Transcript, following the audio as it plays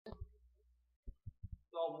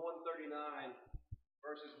Psalm 139,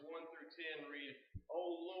 verses 1 through 10 read, "O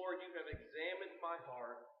Lord, you have examined my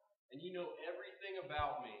heart, and you know everything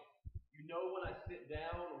about me. You know when I sit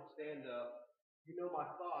down or stand up. You know my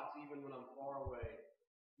thoughts even when I'm far away.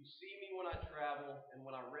 You see me when I travel and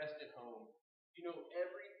when I rest at home. You know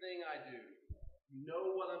everything I do. You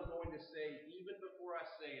know what I'm going to say even before I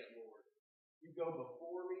say it, Lord. You go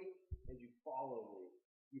before me and you follow me.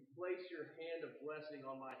 You place your hand of blessing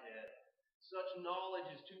on my head. Such knowledge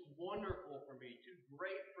is too wonderful for me, too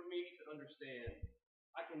great for me to understand.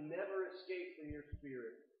 I can never escape from your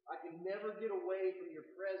spirit. I can never get away from your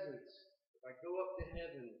presence. If I go up to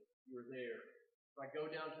heaven, you are there. If I go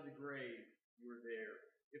down to the grave, you are there.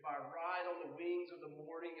 If I ride on the wings of the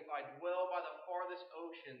morning, if I dwell by the farthest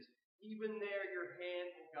oceans, even there your hand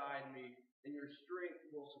will guide me, and your strength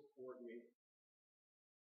will support me."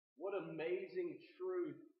 What amazing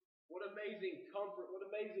truth. What amazing comfort. What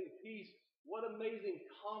amazing peace. What amazing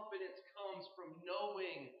confidence comes from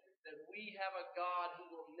knowing that we have a God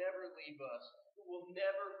who will never leave us, who will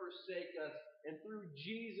never forsake us. And through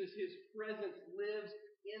Jesus, His presence lives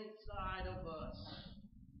inside of us.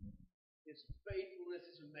 His faithfulness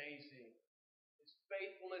is amazing. His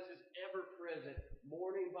faithfulness is ever present,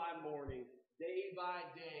 morning by morning, day by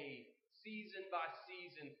day, season by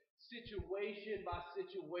season, situation by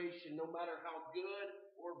situation. No matter how good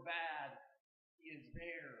or bad, He is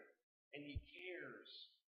there and He cares.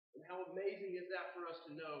 And how amazing is that for us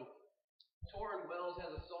to know? Torrin Wells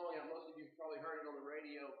has a song out, most of you have probably heard it on the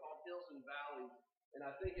radio, called Hills and Valleys. And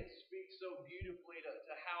I think it speaks so beautifully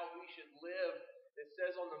to how we should live. It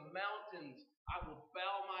says, "On the mountains, I will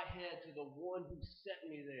bow my head to the one who set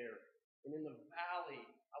me there. And in the valley,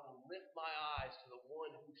 I will lift my eyes to the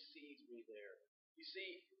one who sees me there." You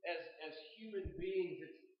see, as human beings,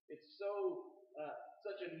 it's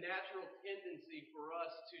such a natural tendency for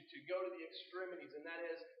us to go to the extremities, and that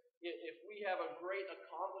is, if we have a great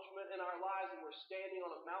accomplishment in our lives and we're standing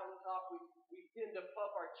on a mountaintop, we tend to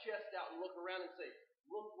puff our chest out and look around and say,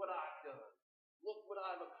 "Look what I've done. Look what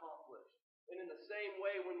I've accomplished." And in the same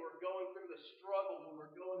way, when we're going through the struggle, when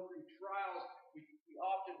we're going through trials, we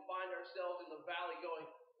often find ourselves in the valley going,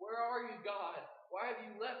 "Where are you, God? Why have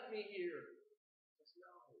you left me here?" It's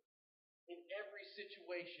no. In every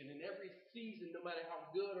situation, in every season, no matter how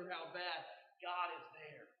good or how bad, God is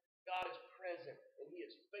there. God is present, and He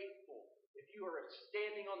is faithful. If you are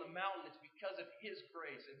standing on the mountain, it's because of His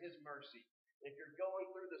grace and His mercy. And if you're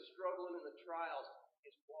going through the struggle and the trials, He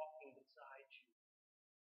is walking beside you.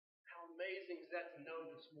 How amazing is that to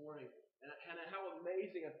know this morning? And how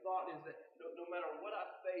amazing a thought is that no matter what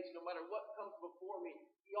I face, no matter what comes before me,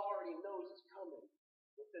 He already knows it's coming.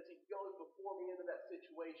 It says He goes before me into that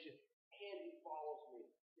situation, and He follows me.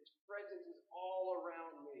 His presence is all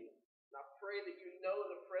around me. And I pray that you know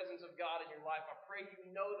the presence of God in your life. I pray you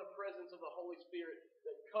know the presence of the Holy Spirit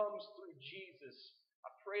that comes through Jesus. I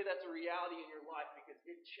pray that's a reality in your life because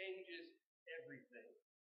it changes everything.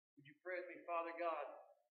 Would you pray with me? Father God,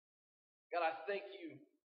 I thank you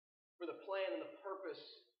for the plan and the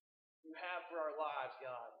purpose you have for our lives,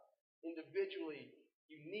 God. Individually,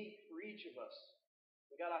 unique for each of us.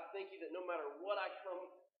 And God, I thank you that no matter what I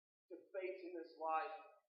come to face in this life,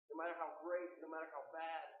 no matter how great, no matter how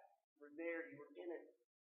bad, you were there, you were in it.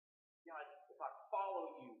 God, if I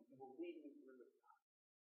follow you, you will lead me through it.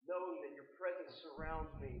 Knowing that your presence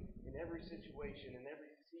surrounds me in every situation, in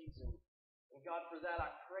every season. And God, for that I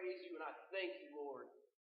praise you and I thank you, Lord.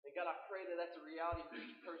 And God, I pray that that's a reality for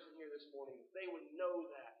each person here this morning. That they would know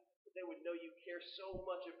that they would know you care so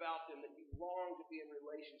much about them, that you long to be in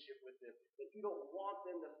relationship with them, that you don't want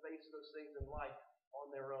them to face those things in life on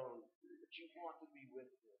their own, but you want to be with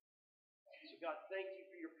them. So God, thank you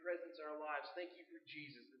for your presence in our lives. Thank you for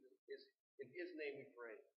Jesus. In His name we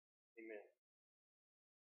pray. Amen.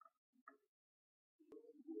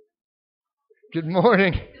 Good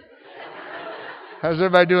morning. How's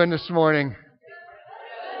everybody doing this morning?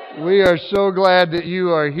 We are so glad that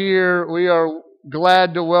you are here. We are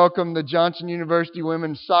glad to welcome the Johnson University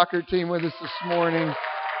women's soccer team with us this morning.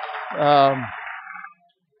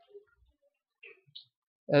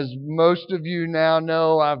 As most of you now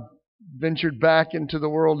know, I've ventured back into the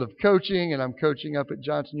world of coaching, and I'm coaching up at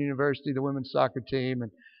Johnson University, the women's soccer team.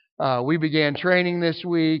 And we began training this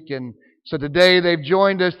week, and so today they've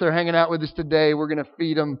joined us. They're hanging out with us today. We're going to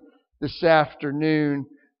feed them this afternoon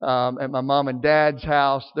at my mom and dad's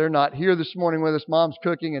house. They're not here this morning with us. Mom's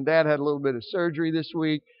cooking, and Dad had a little bit of surgery this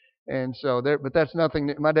week, and so but that's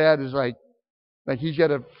nothing. My dad is like he's got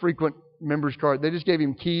a frequent members card. They just gave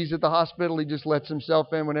him keys at the hospital. He just lets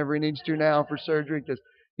himself in whenever he needs to now for surgery because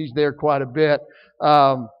he's there quite a bit.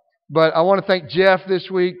 But I want to thank Jeff this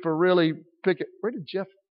week for really picking. Where did Jeff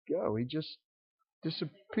go? He just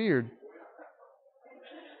disappeared.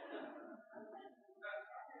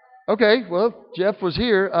 Okay, well, Jeff was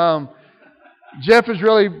here. Jeff has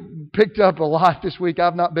really picked up a lot this week.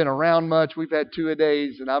 I've not been around much. We've had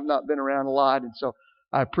 2-a-days, and I've not been around a lot, and so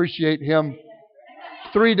I appreciate him.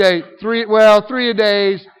 3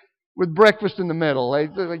 a-days with breakfast in the middle.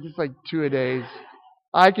 It's like 2-a-days.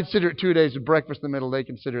 I consider it 2-a-days with breakfast in the middle. They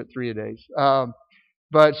consider it 3-a-days.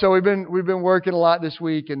 But so we've been working a lot this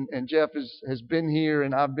week, and Jeff has been here,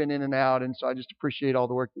 and I've been in and out, and so I just appreciate all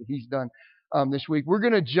the work that he's done this week. We're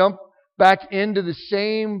going to jump back into the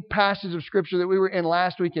same passage of Scripture that we were in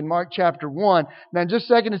last week in Mark chapter 1. Now, in just a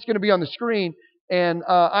second, it's going to be on the screen, and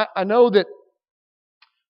I know that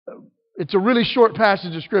it's a really short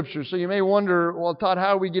passage of Scripture, so you may wonder, well, Todd,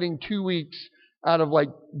 how are we getting 2 weeks out of like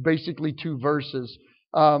basically 2 verses?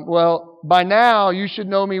 Well, by now, you should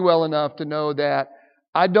know me well enough to know that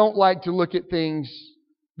I don't like to look at things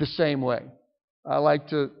the same way. I like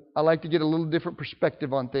to get a little different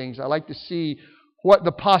perspective on things. I like to see what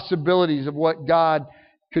the possibilities of what God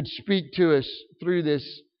could speak to us through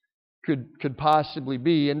this could possibly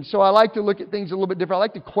be. And so I like to look at things a little bit different. I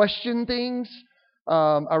like to question things.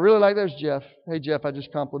 I really like, there's Jeff. Hey, Jeff, I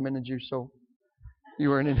just complimented you, so you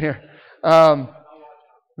weren't in here.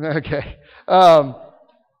 Okay.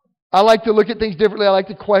 I like to look at things differently. I like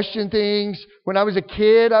to question things. When I was a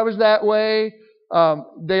kid, I was that way.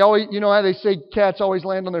 They always, you know how they say cats always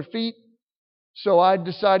land on their feet? So I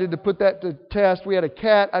decided to put that to test. We had a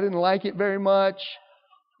cat. I didn't like it very much.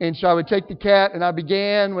 And so I would take the cat, and I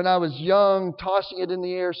began, when I was young, tossing it in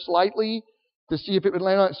the air slightly to see if it would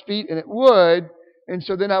land on its feet, and it would. And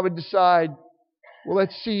so then I would decide, well,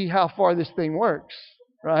 let's see how far this thing works,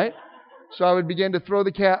 right? So I would begin to throw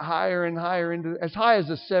the cat higher and higher, into as high as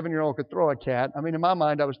a 7-year-old could throw a cat. I mean, in my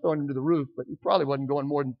mind, I was throwing him to the roof, but he probably wasn't going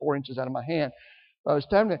more than 4 inches out of my hand. I was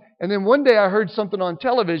time to, and then one day I heard something on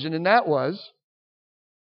television, and that was,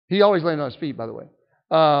 he always landed on his feet, by the way.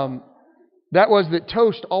 That was that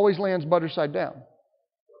toast always lands butter side down.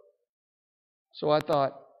 So I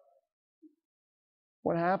thought,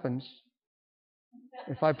 what happens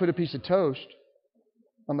if I put a piece of toast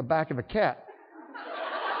on the back of a cat?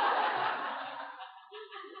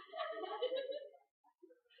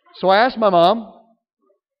 So I asked my mom,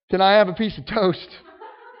 can I have a piece of toast?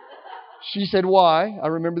 She said, why? I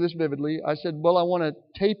remember this vividly. I said, well, I want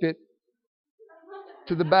to tape it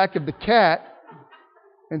to the back of the cat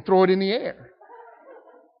and throw it in the air.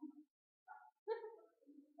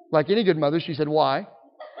 Like any good mother, she said, why?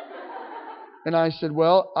 And I said,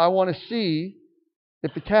 well, I want to see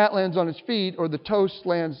if the cat lands on its feet or the toast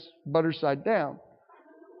lands butter side down.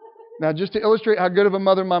 Now, just to illustrate how good of a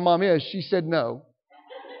mother my mom is, she said no.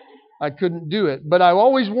 I couldn't do it. But I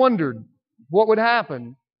always wondered what would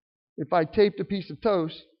happen if I taped a piece of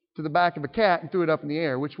toast to the back of a cat and threw it up in the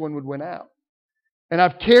air. Which one would win out? And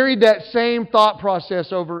I've carried that same thought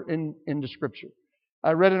process over into Scripture.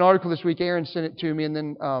 I read an article this week. Aaron sent it to me, and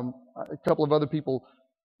then a couple of other people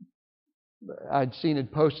I'd seen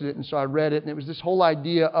had posted it, and so I read it. And it was this whole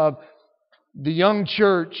idea of the young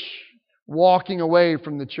church walking away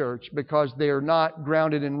from the church because they are not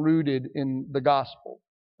grounded and rooted in the gospel.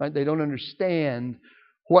 Right? They don't understand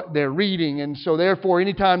what they're reading. And so therefore,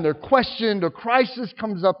 anytime they're questioned or crisis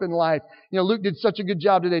comes up in life, you know, Luke did such a good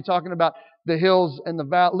job today talking about the hills and the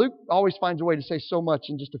valley. Luke always finds a way to say so much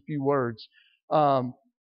in just a few words.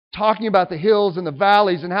 Talking about the hills and the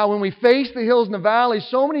valleys, and how when we face the hills and the valleys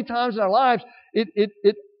so many times in our lives, it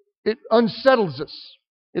unsettles us.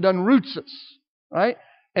 It unroots us. Right?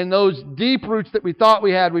 And those deep roots that we thought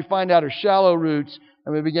we had, we find out are shallow roots.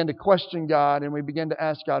 And we begin to question God, and we begin to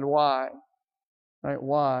ask God, why? Right?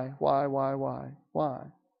 Why?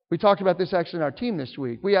 We talked about this actually in our team this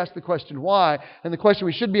week. We asked the question, why? And the question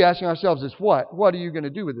we should be asking ourselves is, what? What are you going to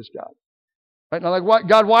do with this, God? Right? Now, like, what,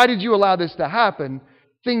 God, why did you allow this to happen?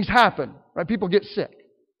 Things happen. Right? People get sick.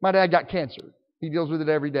 My dad got cancer. He deals with it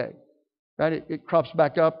every day. Right? It crops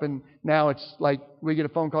back up, and now it's like we get a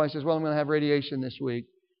phone call and he says, well, I'm going to have radiation this week.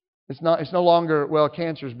 It's no longer, well,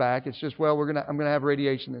 cancer's back. It's just, well, I'm going to have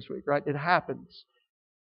radiation this week, right? It happens.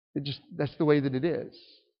 That's the way that it is.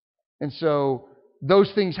 And so those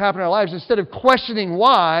things happen in our lives. Instead of questioning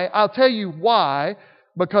why, I'll tell you why.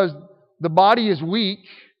 Because the body is weak,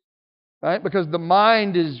 right? Because the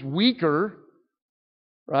mind is weaker,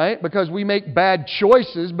 right? Because we make bad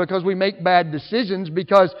choices, because we make bad decisions,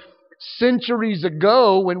 because centuries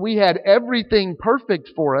ago, when we had everything perfect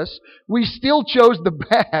for us, we still chose the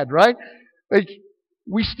bad, right? Like,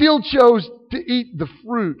 we still chose to eat the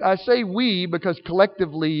fruit. I say we because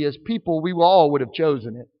collectively, as people, we all would have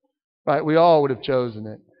chosen it, right? We all would have chosen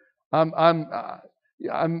it.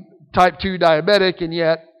 I'm type 2 diabetic, and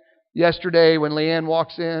yet yesterday when Leanne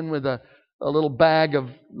walks in with a little bag of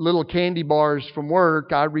little candy bars from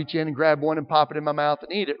work, I reach in and grab one and pop it in my mouth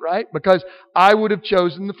and eat it, right? Because I would have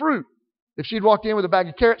chosen the fruit. If she'd walked in with a bag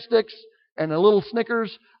of carrot sticks and a little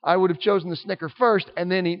Snickers, I would have chosen the Snicker first and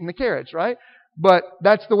then eaten the carrots, right? But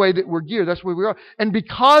that's the way that we're geared. That's the way we are. And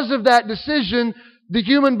because of that decision, the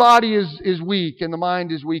human body is weak and the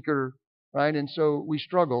mind is weaker, right? And so we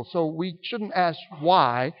struggle. So we shouldn't ask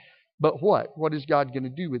why, but what? What is God going to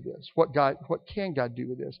do with this? What can God do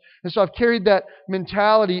with this? And so I've carried that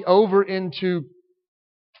mentality over into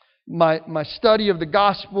my study of the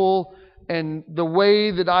gospel and the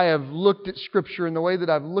way that I have looked at Scripture and the way that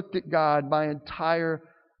I've looked at God my entire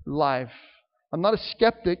life. I'm not a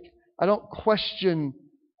skeptic. I don't question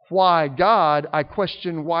why God. I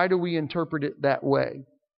question why do we interpret it that way?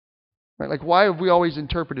 Right? Like, why have we always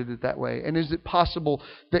interpreted it that way? And is it possible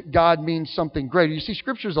that God means something greater? You see,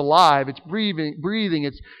 Scripture is alive. It's breathing.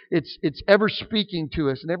 It's ever speaking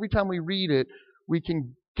to us. And every time we read it, we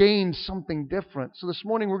can gain something different. So this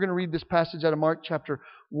morning we're going to read this passage out of Mark chapter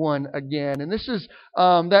 1 again. And this is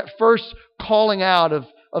that first calling out of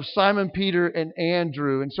Simon Peter and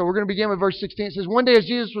Andrew. And so we're going to begin with verse 16. It says, "One day as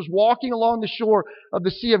Jesus was walking along the shore of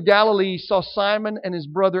the Sea of Galilee, he saw Simon and his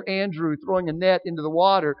brother Andrew throwing a net into the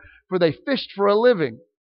water, for they fished for a living.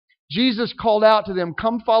 Jesus called out to them,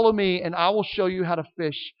 'Come follow me, and I will show you how to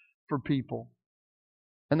fish for people.'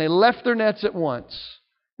 And they left their nets at once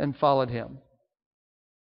and followed him."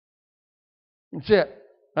 That's it,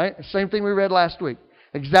 right? Same thing we read last week.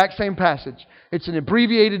 Exact same passage. It's an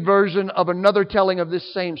abbreviated version of another telling of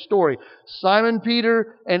this same story. Simon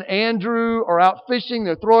Peter and Andrew are out fishing.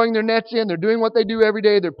 They're throwing their nets in. They're doing what they do every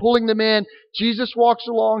day. They're pulling them in. Jesus walks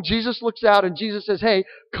along. Jesus looks out and Jesus says, "Hey,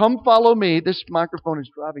 come follow me." This microphone is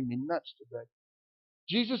driving me nuts today.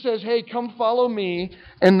 Jesus says, "Hey, come follow me."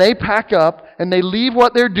 And they pack up and they leave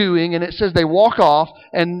what they're doing. And it says they walk off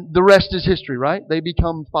and the rest is history, right? They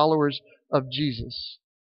become followers of Jesus.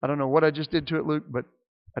 I don't know what I just did to it, Luke, but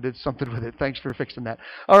I did something with it. Thanks for fixing that.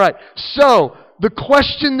 All right. So the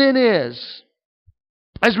question then is,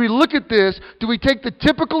 as we look at this, do we take the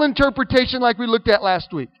typical interpretation like we looked at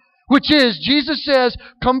last week? Which is, Jesus says,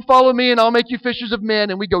 "Come follow me and I'll make you fishers of men."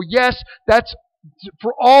 And we go, yes, that's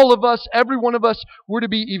for all of us, every one of us, we're to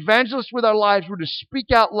be evangelists with our lives. We're to speak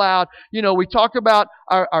out loud. You know, we talk about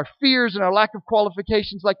our fears and our lack of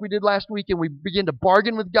qualifications like we did last week, and we begin to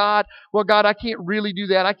bargain with God. Well, God, I can't really do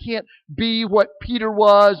that. I can't be what Peter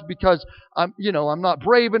was because I'm not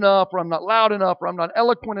brave enough, or I'm not loud enough, or I'm not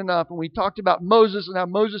eloquent enough. And we talked about Moses and how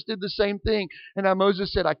Moses did the same thing, and how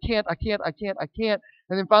Moses said, I can't. And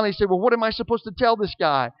then finally he said, well, what am I supposed to tell this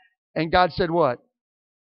guy? And God said what?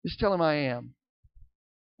 Just tell him I am.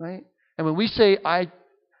 Right? And when we say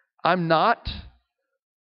I'm not,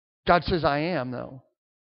 God says I am, though.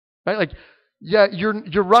 Right? Like, yeah,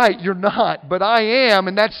 you're right, you're not, but I am,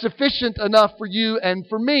 and that's sufficient enough for you and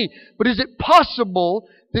for me. But is it possible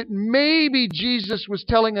that maybe Jesus was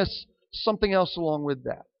telling us something else along with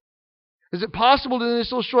that? Is it possible that in this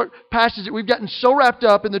little short passage that we've gotten so wrapped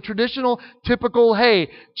up in the traditional, typical, hey,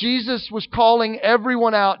 Jesus was calling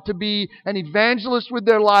everyone out to be an evangelist with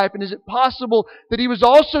their life, and is it possible that he was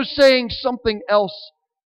also saying something else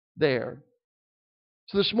there?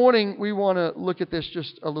 So this morning we want to look at this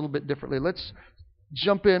just a little bit differently. Let's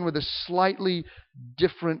jump in with a slightly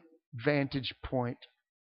different vantage point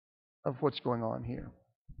of what's going on here.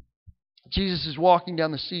 Jesus is walking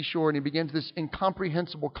down the seashore and he begins this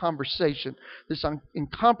incomprehensible conversation, this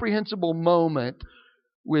incomprehensible moment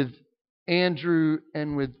with Andrew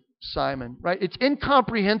and with Simon, right? It's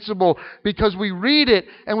incomprehensible because we read it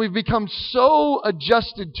and we've become so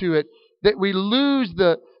adjusted to it that we lose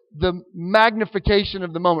the magnification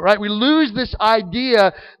of the moment, right? We lose this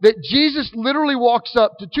idea that Jesus literally walks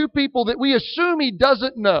up to two people that we assume he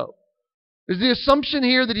doesn't know. Is the assumption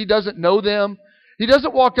here that he doesn't know them? He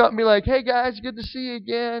doesn't walk up and be like, hey guys, good to see you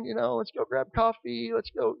again. Let's go grab coffee.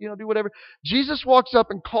 Let's go, do whatever. Jesus walks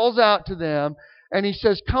up and calls out to them and he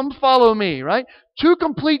says, come follow me, right? Two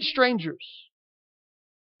complete strangers.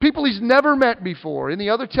 People he's never met before. In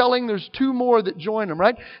the other telling, there's two more that join him,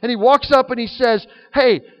 right? And he walks up and he says,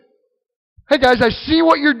 hey guys, I see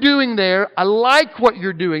what you're doing there. I like what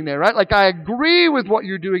you're doing there, right? Like I agree with what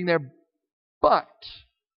you're doing there, but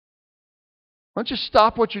why don't you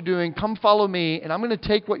stop what you're doing, come follow me, and I'm going to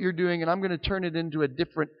take what you're doing and I'm going to turn it into a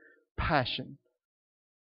different passion.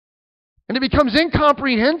 And it becomes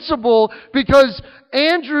incomprehensible because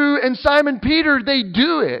Andrew and Simon Peter, they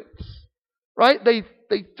do it. Right? They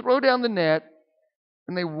throw down the net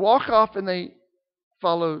and they walk off and they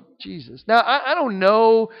follow Jesus. Now, I don't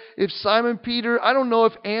know if Simon Peter, I don't know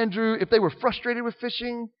if Andrew, if they were frustrated with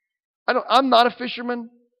fishing. I'm not a fisherman,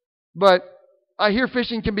 but I hear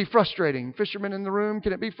fishing can be frustrating. Fishermen in the room,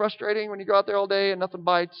 can it be frustrating when you go out there all day and nothing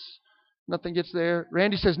bites, nothing gets there?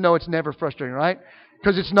 Randy says no, it's never frustrating, right?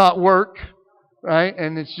 Because it's not work, right?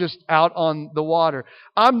 And it's just out on the water.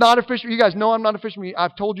 I'm not a fisherman. You guys know I'm not a fisherman.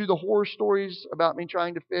 I've told you the horror stories about me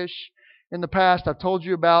trying to fish in the past. I've told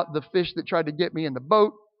you about the fish that tried to get me in the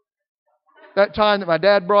boat. That time that my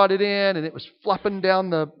dad brought it in and it was flopping down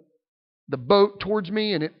the boat towards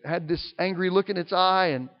me and it had this angry look in its eye.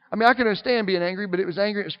 And I mean, I can understand being angry, but it was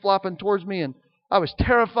angry. It was flopping towards me and I was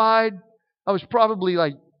terrified. I was probably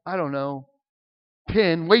like, I don't know,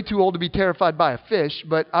 10, way too old to be terrified by a fish,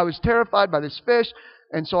 but I was terrified by this fish.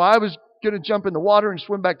 And so I was going to jump in the water and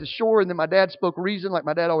swim back to shore. And then my dad spoke reason like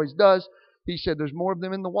my dad always does. He said, there's more of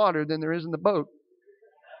them in the water than there is in the boat.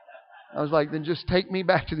 I was like, then just take me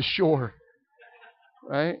back to the shore.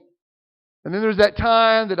 Right? And then there's that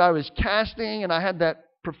time that I was casting and I had that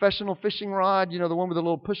professional fishing rod, you know, the one with the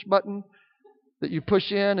little push button that you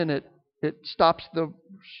push in and it stops the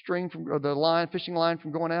string from, or the fishing line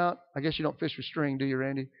from going out. I guess you don't fish with string, do you,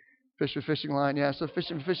 Randy? Fish with fishing line, yeah. So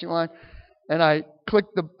fishing with fishing line. And I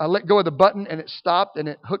let go of the button and it stopped and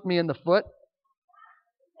it hooked me in the foot,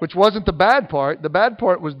 which wasn't the bad part. The bad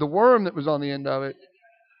part was the worm that was on the end of it.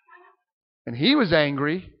 And he was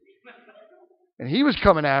angry. And he was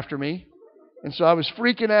coming after me. And so I was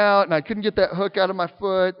freaking out and I couldn't get that hook out of my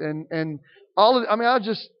foot and all of, I mean,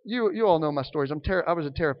 you all know my stories. I was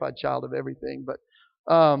a terrified child of everything, but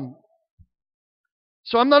so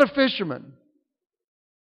I'm not a fisherman.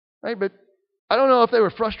 Right? But I don't know if they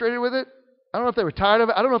were frustrated with it. I don't know if they were tired of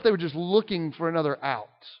it. I don't know if they were just looking for another out.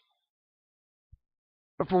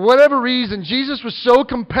 But for whatever reason, Jesus was so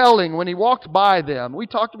compelling when he walked by them. We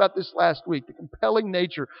talked about this last week, the compelling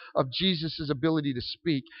nature of Jesus' ability to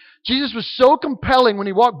speak. Jesus was so compelling when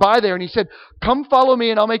he walked by there and he said, come follow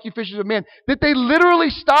me and I'll make you fishers of men, that they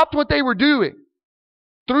literally stopped what they were doing,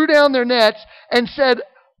 threw down their nets and said,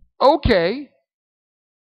 okay.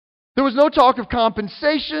 There was no talk of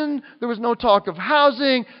compensation. There was no talk of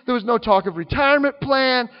housing. There was no talk of retirement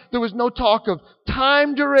plan. There was no talk of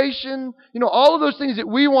time duration. You know, all of those things that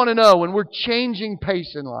we want to know when we're changing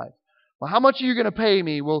pace in life. Well, how much are you going to pay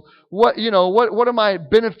me? Well, what are my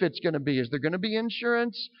benefits going to be? Is there going to be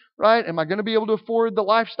insurance? Right? Am I going to be able to afford the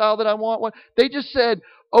lifestyle that I want? They just said,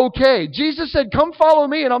 okay. Jesus said, come follow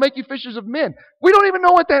me and I'll make you fishers of men. We don't even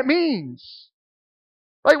know what that means.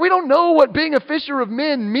 Right? We don't know what being a fisher of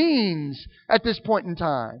men means at this point in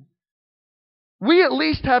time. We at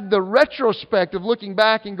least have the retrospect of looking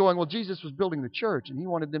back and going, well, Jesus was building the church and he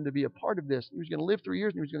wanted them to be a part of this. He was going to live 3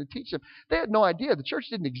 years and he was going to teach them. They had no idea. The church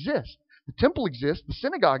didn't exist. The temple exists. The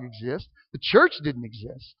synagogue exists. The church didn't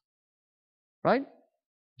exist. Right?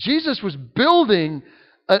 Jesus was building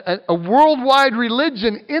a worldwide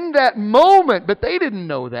religion in that moment, but they didn't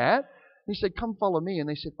know that. He said, come follow me. And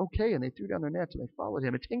they said, okay. And they threw down their nets and they followed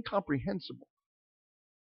him. It's incomprehensible.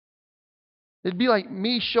 It'd be like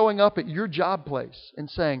me showing up at your job place and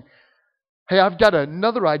saying, hey, I've got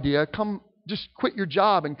another idea. Come, just quit your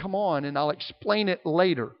job and come on and I'll explain it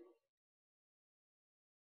later.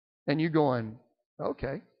 And you going,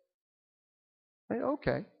 okay.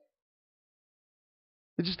 Okay.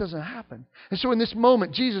 It just doesn't happen. And so in this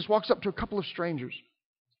moment, Jesus walks up to a couple of strangers.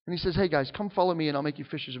 And he says, hey guys, come follow me and I'll make you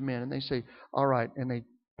fishers of men. And they say, all right. And they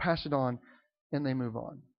pass it on and they move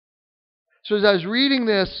on. So as I was reading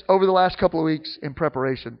this over the last couple of weeks in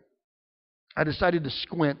preparation, I decided to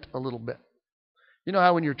squint a little bit. You know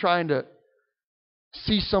how when you're trying to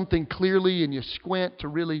see something clearly and you squint to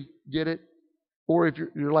really get it? Or if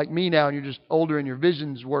you're like me now and you're just older and your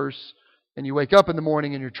vision's worse and you wake up in the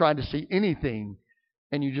morning and you're trying to see anything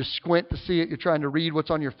and you just squint to see it. You're trying to read what's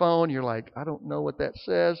on your phone. You're like, I don't know what that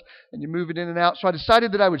says. And you move it in and out. So I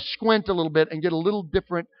decided that I would squint a little bit and get a little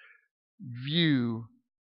different view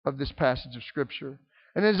of this passage of Scripture.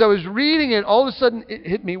 And as I was reading it, all of a sudden it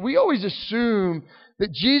hit me. We always assume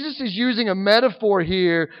that Jesus is using a metaphor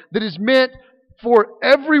here that is meant for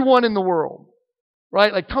everyone in the world.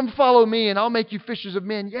 Right? Like, come follow me and I'll make you fishers of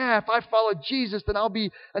men. Yeah, if I follow Jesus, then I'll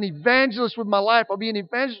be an evangelist with my life. I'll be an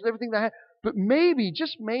evangelist with everything that I have. But maybe,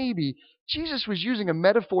 just maybe, Jesus was using a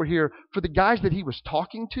metaphor here for the guys that he was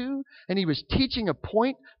talking to, and he was teaching a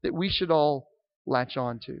point that we should all latch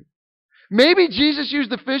on to. Maybe Jesus used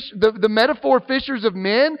the metaphor fishers of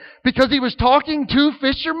men because he was talking to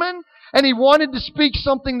fishermen, and he wanted to speak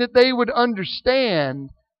something that they would understand.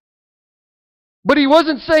 But he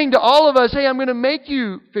wasn't saying to all of us, hey, I'm going to make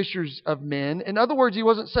you fishers of men. In other words, he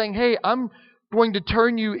wasn't saying, hey, I'm going to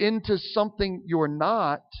turn you into something you're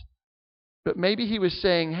not, but maybe He was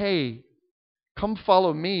saying, hey, come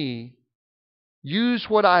follow me. Use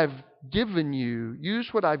what I've given you. Use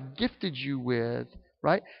what I've gifted you with,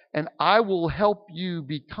 right? And I will help you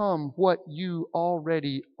become what you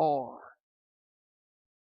already are,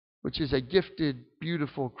 which is a gifted,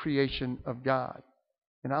 beautiful creation of God.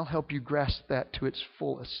 And I'll help you grasp that to its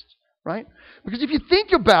fullest, right? Because if you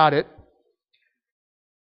think about it,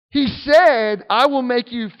 He said, I will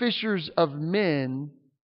make you fishers of men.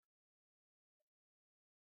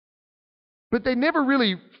 But they never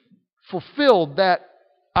really fulfilled that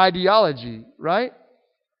ideology, right?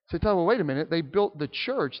 So they thought, well, wait a minute. They built the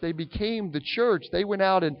church. They became the church. They went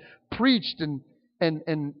out and preached and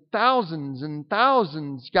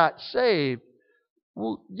thousands got saved.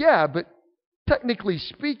 Well, yeah, but technically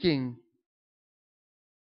speaking,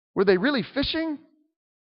 were they really fishing?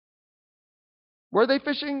 Were they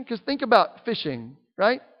fishing? Because think about fishing,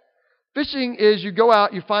 right? Fishing is you go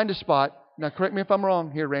out, you find a spot. Now, correct me if I'm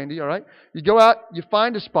wrong here, Randy, all right? You go out, you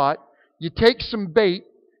find a spot, you take some bait,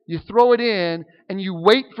 you throw it in, and you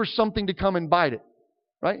wait for something to come and bite it,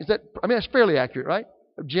 right? That's fairly accurate, right?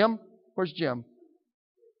 Jim? Where's Jim?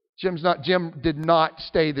 Jim did not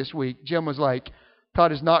stay this week. Jim was like,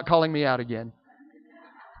 Todd is not calling me out again.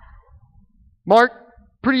 Mark,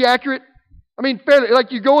 pretty accurate? Fairly,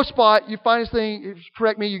 like you go a spot, you find this thing,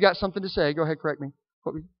 correct me, you got something to say. Go ahead, correct me.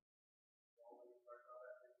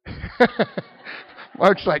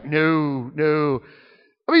 Mark's like, no.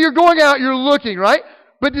 You're going out, you're looking, right?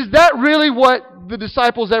 But is that really what the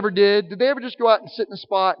disciples ever did? Did they ever just go out and sit in a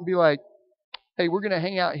spot and be like, hey, we're going to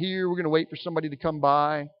hang out here, we're going to wait for somebody to come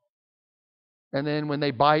by, and then when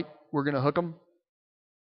they bite, we're going to hook them?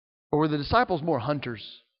 Or were the disciples more hunters?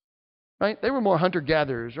 Right? They were more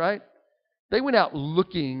hunter-gatherers, right? They went out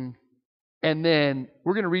looking, and then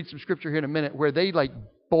we're going to read some scripture here in a minute where they like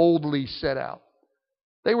boldly set out.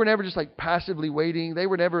 They were never just like passively waiting. They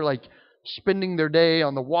were never like spending their day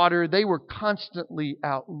on the water. They were constantly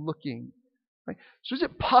out looking. Right? So is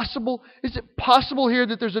it possible here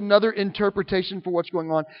that there's another interpretation for what's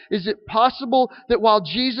going on? Is it possible that while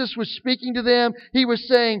Jesus was speaking to them, He was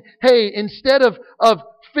saying, hey, instead of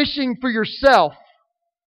fishing for yourself,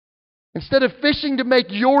 instead of fishing to make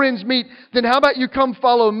your ends meet, then how about you come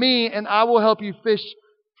follow me and I will help you fish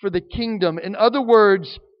for the kingdom? In other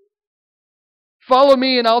words, follow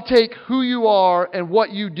me and I'll take who you are and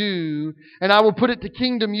what you do and I will put it to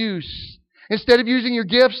kingdom use. Instead of using your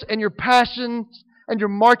gifts and your passions and your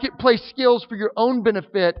marketplace skills for your own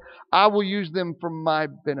benefit, I will use them for my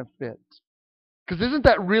benefit. Because isn't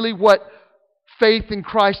that really what faith in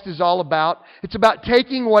Christ is all about? It's about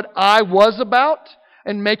taking what I was about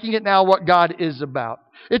and making it now what God is about.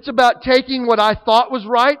 It's about taking what I thought was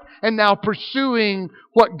right and now pursuing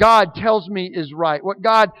what God tells me is right. What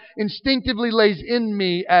God instinctively lays in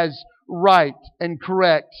me as right and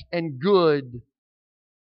correct and good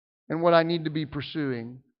and what I need to be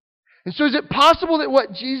pursuing. And so is it possible that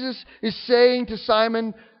what Jesus is saying to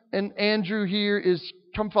Simon and Andrew here is,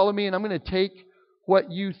 come follow me and I'm going to take what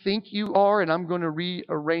you think you are and I'm going to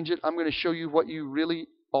rearrange it. I'm going to show you what you really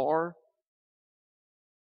are?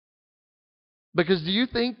 Because do you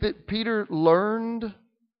think that Peter learned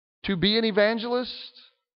to be an evangelist?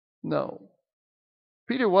 No.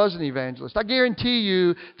 Peter was an evangelist. I guarantee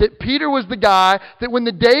you that Peter was the guy that when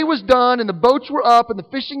the day was done and the boats were up and the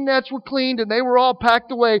fishing nets were cleaned and they were all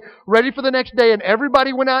packed away, ready for the next day, and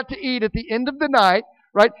everybody went out to eat at the end of the night,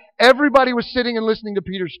 right? Everybody was sitting and listening to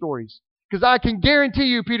Peter's stories. Because I can guarantee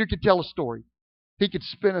you Peter could tell a story. He could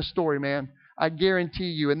spin a story, man. I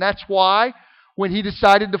guarantee you. And that's why when he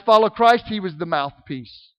decided to follow Christ, he was the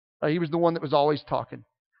mouthpiece. He was the one that was always talking.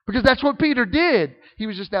 Because that's what Peter did. He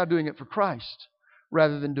was just now doing it for Christ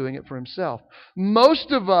rather than doing it for himself.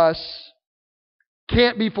 Most of us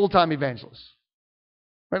can't be full-time evangelists.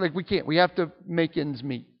 Right? Like we can't. We have to make ends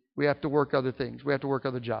meet. We have to work other things. We have to work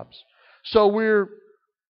other jobs. So we're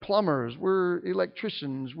plumbers, we're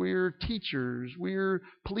electricians, we're teachers, we're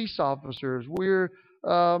police officers, we're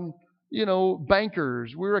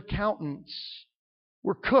bankers, we're accountants,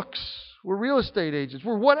 we're cooks, we're real estate agents,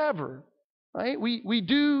 we're whatever, right? We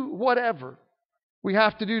do whatever we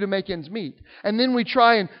have to do to make ends meet. And then we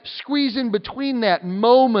try and squeeze in between that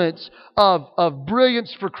moments of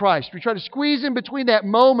brilliance for Christ. We try to squeeze in between that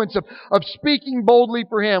moments of speaking boldly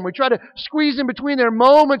for Him. We try to squeeze in between there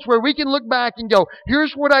moments where we can look back and go,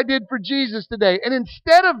 here's what I did for Jesus today. And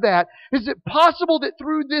instead of that, is it possible that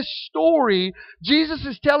through this story, Jesus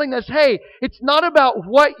is telling us, hey, it's not about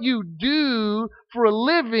what you do for a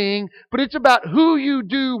living, but it's about who you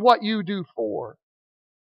do what you do for.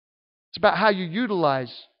 It's about how you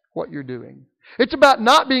utilize what you're doing. It's about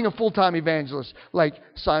not being a full-time evangelist like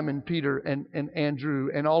Simon Peter and Andrew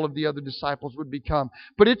and all of the other disciples would become.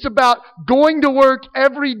 But it's about going to work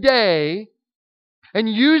every day and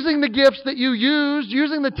using the gifts that you use,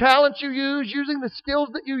 using the talents you use, using the skills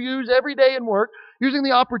that you use every day in work, using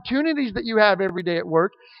the opportunities that you have every day at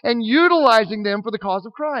work, and utilizing them for the cause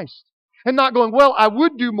of Christ. And not going, well, I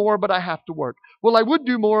would do more, but I have to work. Well, I would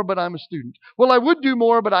do more, but I'm a student. Well, I would do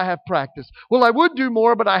more, but I have practice. Well, I would do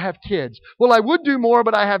more, but I have kids. Well, I would do more,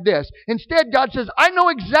 but I have this. Instead, God says, I know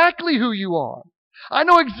exactly who you are. I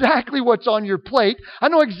know exactly what's on your plate. I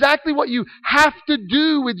know exactly what you have to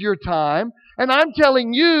do with your time. And I'm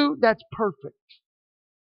telling you, that's perfect.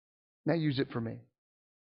 Now use it for me.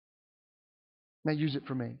 Now use it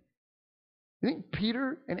for me. You think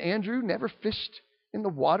Peter and Andrew never fished in the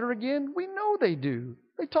water again? We know they do.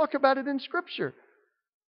 They talk about it in Scripture.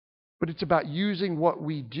 But it's about using what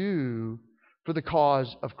we do for the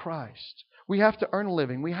cause of Christ. We have to earn a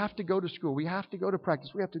living. We have to go to school. We have to go to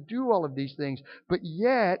practice. We have to do all of these things. But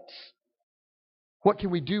yet, what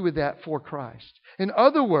can we do with that for Christ? In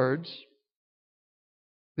other words,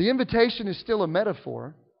 the invitation is still a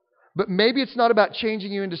metaphor, but maybe it's not about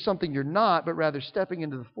changing you into something you're not, but rather stepping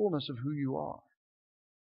into the fullness of who you are.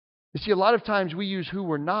 You see, a lot of times we use who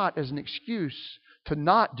we're not as an excuse to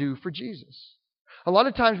not do for Jesus. A lot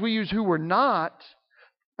of times we use who we're not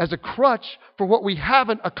as a crutch for what we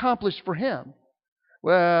haven't accomplished for Him.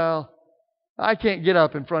 Well, I can't get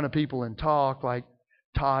up in front of people and talk like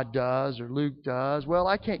Todd does or Luke does. Well,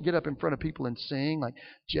 I can't get up in front of people and sing like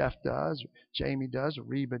Jeff does or Jamie does or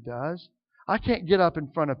Reba does. I can't get up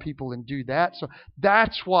in front of people and do that, so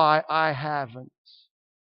that's why I haven't.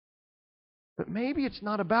 But maybe it's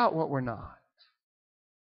not about what we're not.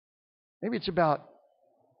 Maybe it's about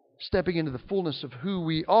stepping into the fullness of who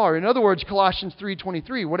we are. In other words, Colossians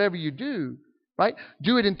 3:23, whatever you do, right?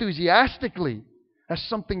 Do it enthusiastically as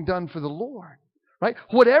something done for the Lord, right?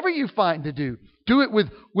 Whatever you find to do it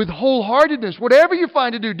with wholeheartedness. Whatever you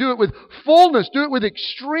find to do it with fullness. Do it with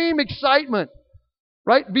extreme excitement,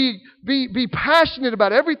 right? Be passionate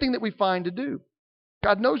about everything that we find to do.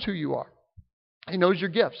 God knows who you are. He knows your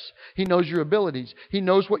gifts. He knows your abilities. He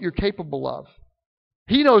knows what you're capable of.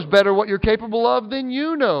 He knows better what you're capable of than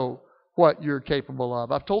you know what you're capable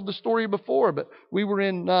of. I've told the story before, but we were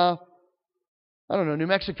in, New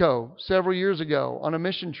Mexico several years ago on a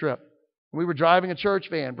mission trip. We were driving a church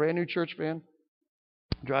van, brand new church van.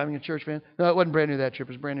 Driving a church van. No, it wasn't brand new that trip.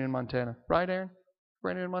 It was brand new in Montana. Right, Aaron?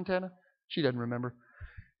 Brand new in Montana? She doesn't remember.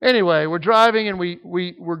 Anyway, we're driving and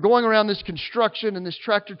we're going around this construction, and this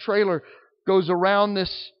tractor trailer goes around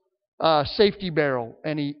this safety barrel,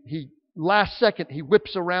 and he last second he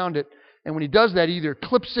whips around it, and when he does that, he either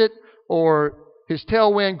clips it or his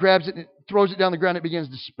tailwind grabs it and throws it down the ground. It begins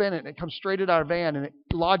to spin it, and it comes straight at our van, and it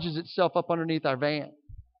lodges itself up underneath our van,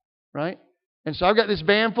 right? And so I've got this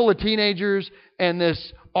van full of teenagers and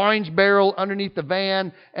this orange barrel underneath the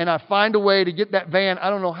van, and I find a way to get that van. I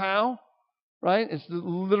don't know how. Right? It's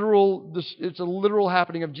a literal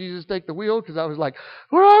happening of Jesus take the wheel, because I was like,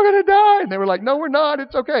 we're all going to die. And they were like, no, we're not.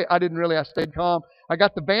 It's okay. I didn't really. I stayed calm. I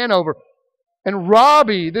got the van over. And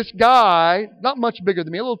Robbie, this guy, not much bigger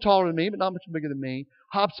than me, a little taller than me, but not much bigger than me,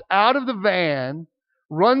 hops out of the van,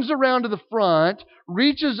 runs around to the front,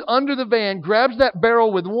 reaches under the van, grabs that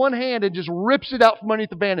barrel with one hand and just rips it out from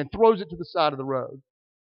underneath the van and throws it to the side of the road.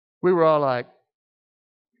 We were all like,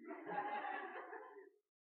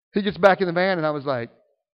 he gets back in the van, and I was like,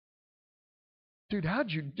 dude,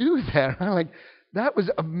 how'd you do that? I'm like, that was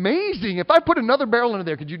amazing. If I put another barrel into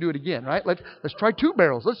there, could you do it again, right? Let's try 2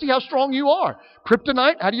 barrels. Let's see how strong you are.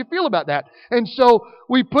 Kryptonite, how do you feel about that? And so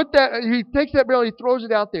we put that, he takes that barrel, he throws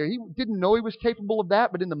it out there. He didn't know he was capable of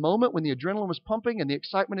that, but in the moment when the adrenaline was pumping and the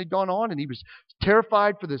excitement had gone on and he was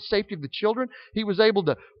terrified for the safety of the children, he was able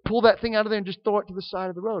to pull that thing out of there and just throw it to the side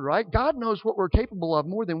of the road, right? God knows what we're capable of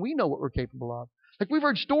more than we know what we're capable of. Like, we've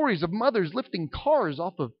heard stories of mothers lifting cars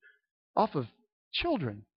off of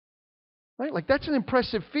children. Right? Like, that's an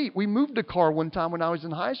impressive feat. We moved a car one time when I was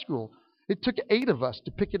in high school. It took 8 of us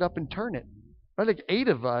to pick it up and turn it. Right? Like, 8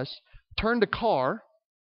 of us turned a car.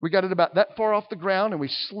 We got it about that far off the ground, and we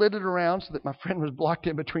slid it around so that my friend was blocked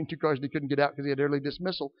in between 2 cars and he couldn't get out because he had early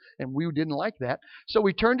dismissal, and we didn't like that. So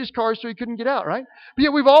we turned his car so he couldn't get out, right? But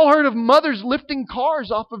yet we've all heard of mothers lifting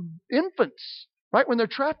cars off of infants, right, when they're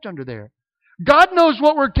trapped under there. God knows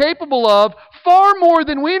what we're capable of far more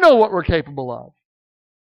than we know what we're capable of.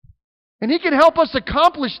 And He can help us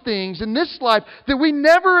accomplish things in this life that we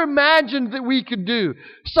never imagined that we could do.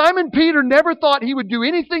 Simon Peter never thought he would do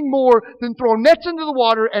anything more than throw nets into the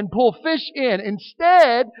water and pull fish in.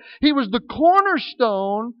 Instead, he was the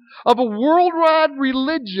cornerstone of a worldwide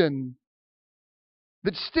religion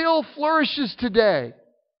that still flourishes today.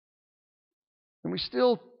 And we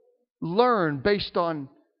still learn based on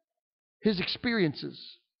his experiences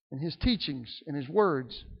and his teachings and his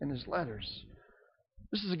words and his letters.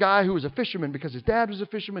 This is a guy who was a fisherman because his dad was a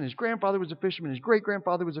fisherman, his grandfather was a fisherman, his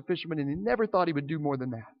great-grandfather was a fisherman, and he never thought he would do more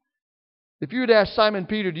than that. If you had asked Simon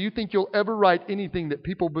Peter, do you think you'll ever write anything that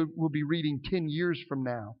people will be reading 10 years from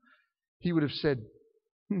now? He would have said,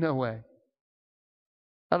 no way.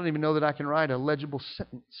 I don't even know that I can write a legible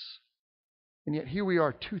sentence. And yet here we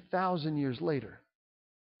are 2,000 years later,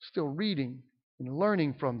 still reading and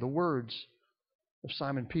learning from the words of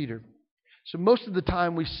Simon Peter. So most of the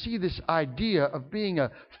time we see this idea of being a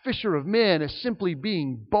fisher of men as simply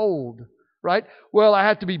being bold, right? Well, I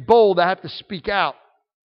have to be bold. I have to speak out.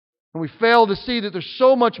 And we fail to see that there's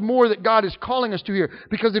so much more that God is calling us to here.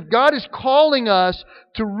 Because if God is calling us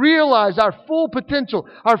to realize our full potential,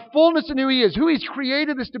 our fullness in who He is, who He's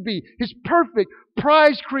created us to be, His perfect,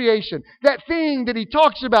 prized creation, that thing that He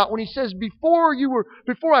talks about when He says, before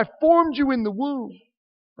I formed you in the womb,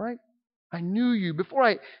 right? I knew you. Before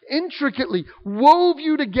I intricately wove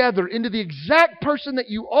you together into the exact person that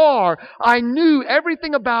you are, I knew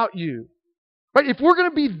everything about you. Right? If we're going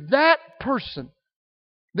to be that person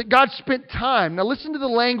that God spent time, now listen to the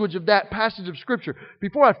language of that passage of Scripture.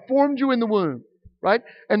 Before I formed you in the womb, right?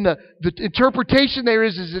 And the interpretation there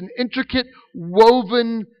is an intricate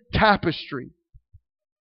woven tapestry.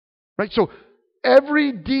 Right? So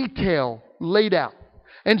every detail laid out.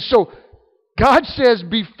 And so God says,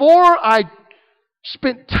 before I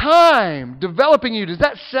spent time developing you, does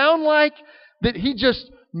that sound like that He just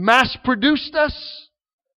mass-produced us?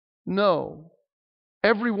 No.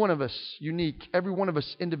 Every one of us unique, every one of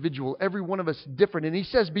us individual, every one of us different. And He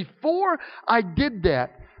says, before I did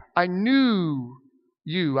that, I knew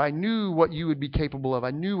you. I knew what you would be capable of.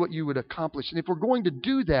 I knew what you would accomplish. And if we're going to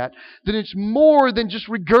do that, then it's more than just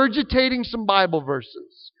regurgitating some Bible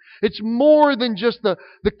verses. It's more than just the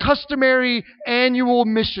customary annual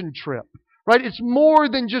mission trip, right? It's more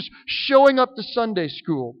than just showing up to Sunday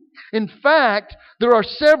school. In fact, there are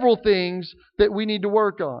several things that we need to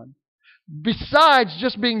work on. Besides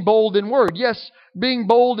just being bold in word. Yes, being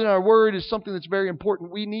bold in our word is something that's very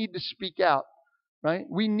important. We need to speak out, right?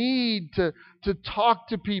 We need to talk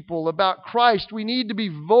to people about Christ. We need to be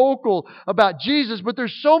vocal about Jesus, but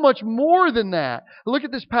there's so much more than that. Look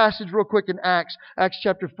at this passage real quick in Acts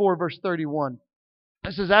chapter 4, verse 31.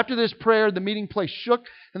 It says, after this prayer, the meeting place shook,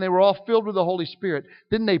 and they were all filled with the Holy Spirit.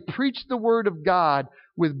 Then they preached the word of God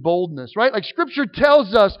with boldness, right? Like Scripture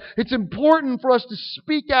tells us, it's important for us to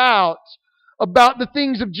speak out about the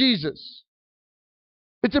things of Jesus.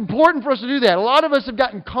 It's important for us to do that. A lot of us have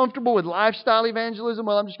gotten comfortable with lifestyle evangelism.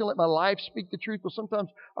 Well, I'm just going to let my life speak the truth. Well, sometimes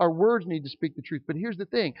our words need to speak the truth. But here's the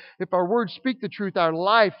thing. If our words speak the truth, our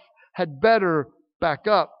life had better back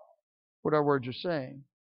up what our words are saying.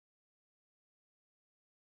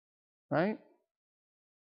 Right?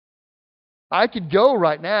 I could go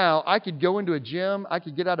right now, I could go into a gym, I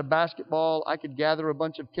could get out a basketball, I could gather a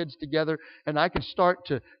bunch of kids together, and I could start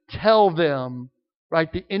to tell them,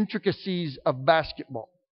 right, the intricacies of basketball.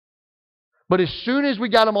 But as soon as we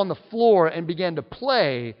got them on the floor and began to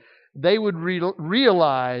play, they would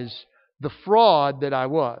realize the fraud that I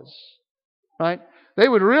was. Right? They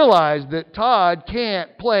would realize that Todd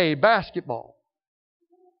can't play basketball.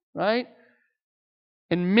 Right?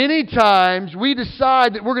 And many times we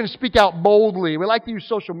decide that we're going to speak out boldly. We like to use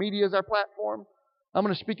social media as our platform. I'm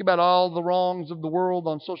going to speak about all the wrongs of the world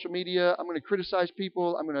on social media. I'm going to criticize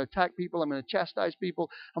people. I'm going to attack people. I'm going to chastise people.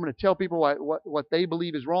 I'm going to tell people what they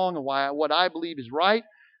believe is wrong and what I believe is right.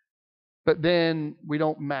 But then we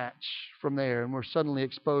don't match from there, and we're suddenly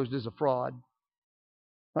exposed as a fraud.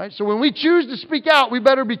 Right? So when we choose to speak out, we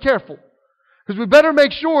better be careful. Because we better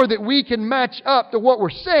make sure that we can match up to what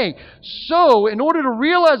we're saying. So, in order to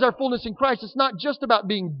realize our fullness in Christ, it's not just about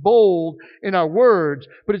being bold in our words,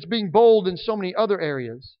 but it's being bold in so many other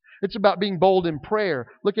areas. It's about being bold in prayer.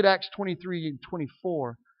 Look at Acts 23 and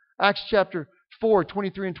 24. Acts chapter 4,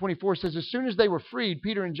 23 and 24 says, as soon as they were freed,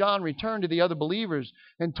 Peter and John returned to the other believers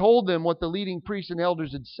and told them what the leading priests and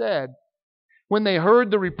elders had said. When they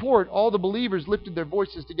heard the report, all the believers lifted their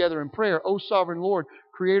voices together in prayer. O sovereign Lord,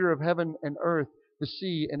 creator of heaven and earth, the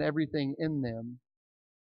sea and everything in them.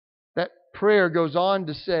 That prayer goes on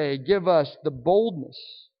to say, give us the boldness,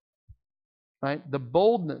 right? The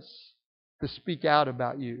boldness to speak out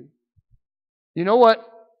about you. You know what?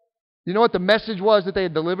 You know what the message was that they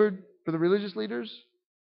had delivered for the religious leaders?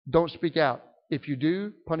 Don't speak out. If you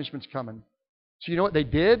do, punishment's coming. So you know what they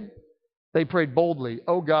did? They prayed boldly.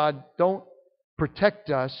 Oh God, don't protect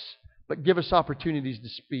us, but give us opportunities to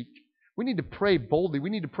speak. We need to pray boldly. We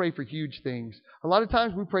need to pray for huge things. A lot of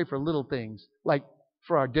times we pray for little things, like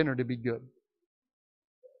for our dinner to be good.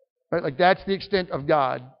 Right? Like that's the extent of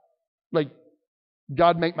God. Like,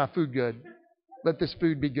 God make my food good. Let this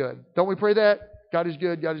food be good. Don't we pray that? God is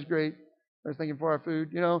good. God is great. I was thanking for our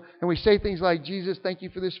food, And we say things like, Jesus, thank you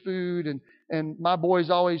for this food. And my boys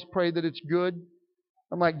always pray that it's good.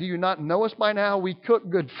 I'm like, do you not know us by now? We cook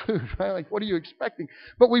good food, right? Like, what are you expecting?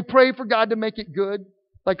 But we pray for God to make it good.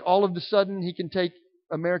 Like all of a sudden, He can take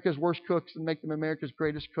America's worst cooks and make them America's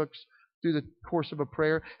greatest cooks through the course of a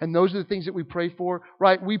prayer. And those are the things that we pray for,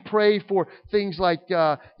 right? We pray for things like,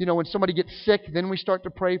 when somebody gets sick, then we start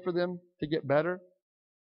to pray for them to get better.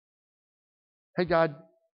 Hey, God,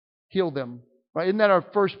 heal them. Right? Isn't that our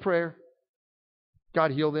first prayer?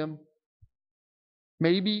 God, heal them.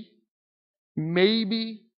 Maybe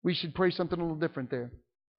we should pray something a little different there.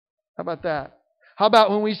 How about that? How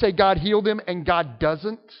about when we say God heal them and God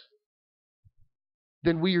doesn't?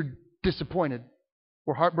 Then we are disappointed.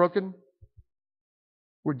 We're heartbroken.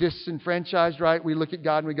 We're disenfranchised, right? We look at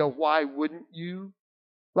God and we go, why wouldn't you?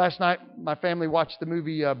 Last night, my family watched the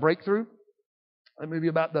movie Breakthrough, a movie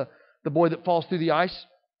about the boy that falls through the ice.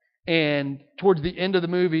 And towards the end of the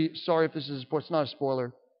movie, sorry if this is, it's not a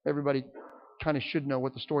spoiler. Everybody kind of should know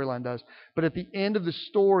what the storyline does. But at the end of the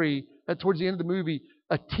story, towards the end of the movie,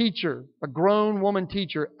 a teacher, a grown woman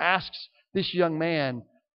teacher, asks this young man,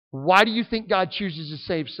 why do you think God chooses to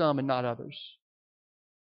save some and not others?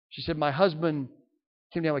 She said, my husband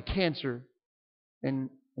came down with cancer and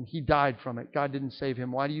he died from it. God didn't save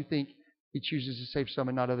him. Why do you think He chooses to save some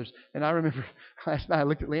and not others? And I remember last night I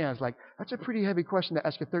looked at Leanne, I was like, that's a pretty heavy question to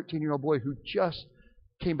ask a 13-year-old boy who just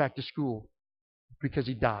came back to school because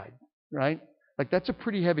he died, right? Like that's a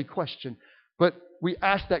pretty heavy question. But we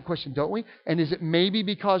ask that question, don't we? And is it maybe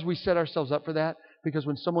because we set ourselves up for that? Because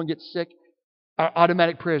when someone gets sick, our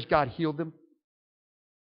automatic prayer is, God, heal them.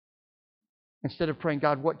 Instead of praying,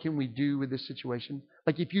 God, what can we do with this situation?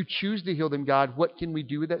 Like if you choose to heal them, God, what can we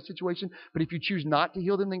do with that situation? But if you choose not to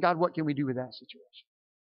heal them, then God, what can we do with that situation?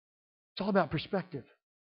 It's all about perspective,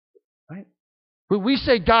 right? When we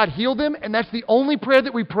say, God, heal them, and that's the only prayer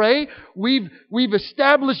that we pray, we've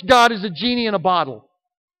established God as a genie in a bottle.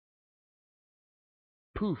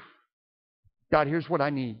 Poof. God, here's what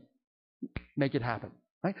I need. Make it happen,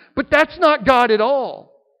 right? But that's not God at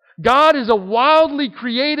all. God is a wildly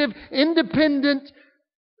creative, independent,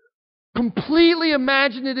 completely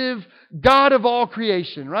imaginative God of all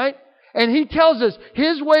creation, right? And He tells us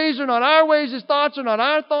His ways are not our ways, His thoughts are not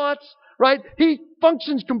our thoughts, right? He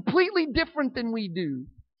functions completely different than we do.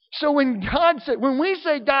 So when we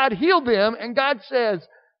say God heal them, and God says,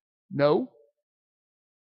 no,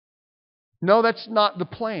 that's not the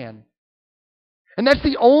plan. And that's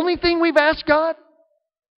the only thing we've asked God,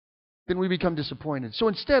 then we become disappointed. So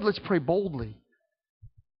instead, let's pray boldly.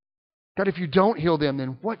 God, if you don't heal them,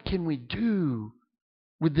 then what can we do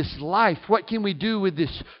with this life? What can we do with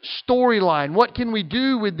this storyline? What can we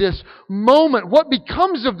do with this moment? What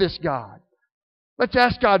becomes of this, God? Let's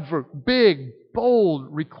ask God for big, bold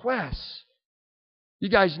requests. You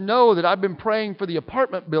guys know that I've been praying for the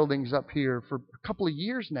apartment buildings up here for a couple of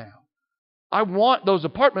years now. I want those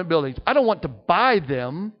apartment buildings. I don't want to buy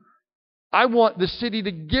them. I want the city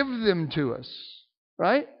to give them to us,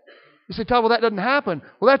 right? You say, Todd, well, that doesn't happen.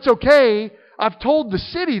 Well, that's okay. I've told the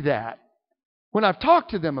city that when I've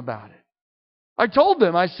talked to them about it. I told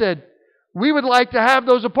them, I said, we would like to have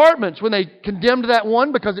those apartments. When they condemned that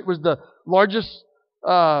one because it was the largest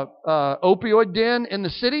opioid den in the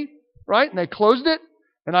city, right? And they closed it.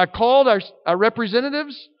 And I called our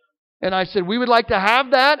representatives and I said, we would like to have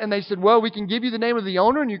that. And they said, well, we can give you the name of the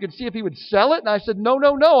owner and you can see if he would sell it. And I said, no,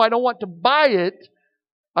 I don't want to buy it.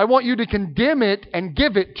 I want you to condemn it and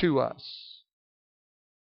give it to us.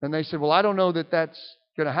 And they said, well, I don't know that that's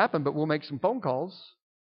going to happen, but we'll make some phone calls.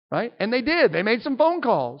 Right? And they did. They made some phone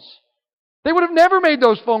calls. They would have never made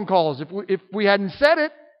those phone calls if we hadn't said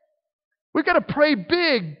it. We've got to pray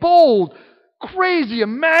big, bold, crazy,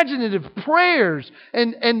 imaginative prayers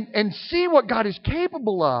and see what God is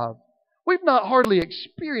capable of. We've not hardly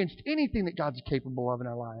experienced anything that God's capable of in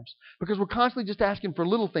our lives because we're constantly just asking for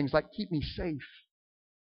little things like, keep me safe.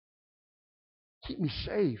 Keep me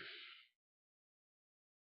safe.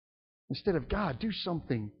 Instead of, God, do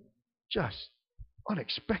something just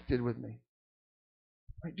unexpected with me.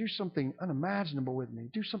 Right? Do something unimaginable with me.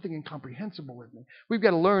 Do something incomprehensible with me. We've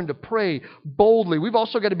got to learn to pray boldly. We've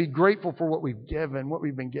also got to be grateful for what we've given, what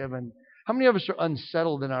we've been given. How many of us are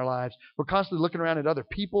unsettled in our lives? We're constantly looking around at other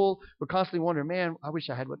people. We're constantly wondering, man, I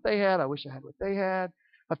wish I had what they had. I wish I had what they had.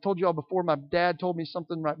 I've told you all before, my dad told me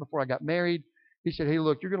something right before I got married. He said, hey,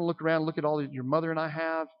 look, you're going to look around and look at all that your mother and I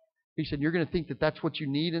have. He said, you're going to think that that's what you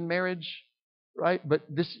need in marriage, right? But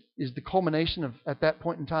this is the culmination of, at that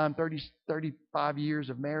point in time, 35 years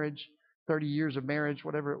of marriage, 30 years of marriage,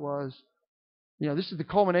 whatever it was. This is the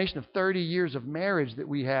culmination of 30 years of marriage that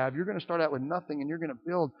we have. You're going to start out with nothing and you're going to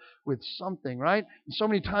build with something, right? And so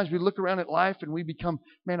many times we look around at life and we become,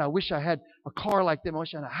 man, I wish I had a car like them. I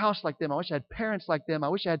wish I had a house like them. I wish I had parents like them. I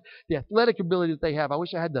wish I had the athletic ability that they have. I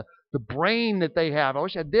wish I had the brain that they have. I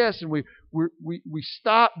wish I had this. And we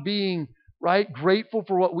stop being, right, grateful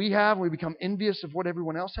for what we have. And we become envious of what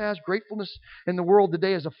everyone else has. Gratefulness in the world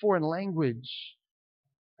today is a foreign language.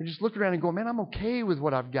 We just look around and go, man, I'm okay with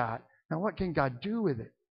what I've got. Now, what can God do with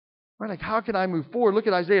it? Right? Like, how can I move forward? Look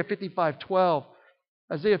at Isaiah 55:12.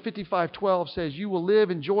 Isaiah 55:12 says, you will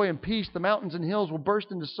live in joy and peace. The mountains and hills will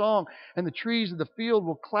burst into song, and the trees of the field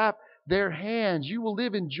will clap their hands. You will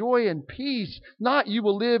live in joy and peace. Not you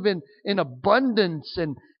will live in abundance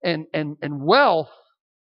and wealth,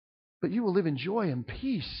 but you will live in joy and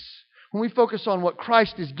peace. When we focus on what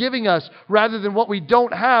Christ is giving us rather than what we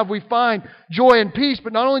don't have, we find joy and peace.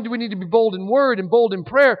 But not only do we need to be bold in word and bold in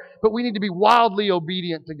prayer, but we need to be wildly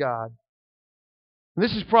obedient to God. And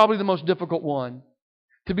this is probably the most difficult one.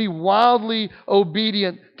 To be wildly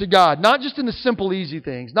obedient to God. Not just in the simple, easy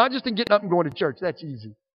things. Not just in getting up and going to church. That's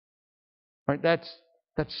easy. Right? That's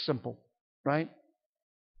simple. Right?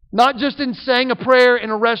 Not just in saying a prayer in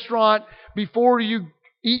a restaurant before you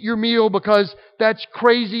eat your meal, because that's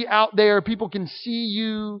crazy out there. People can see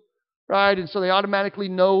you, right? And so they automatically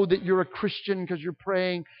know that you're a Christian because you're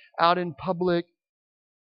praying out in public.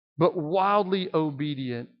 But wildly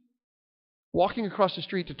obedient. Walking across the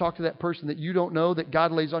street to talk to that person that you don't know, that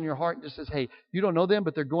God lays on your heart and just says, hey, you don't know them,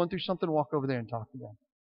 but they're going through something, walk over there and talk to them.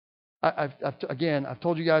 I've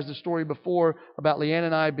told you guys the story before about Leanne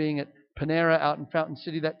and I being at Panera out in Fountain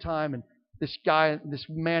City that time, and this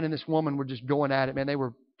man and this woman were just going at it, man. They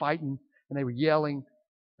were fighting and they were yelling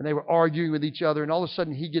and they were arguing with each other. And all of a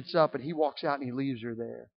sudden he gets up and he walks out and he leaves her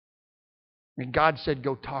there. And God said,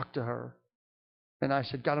 go talk to her. And I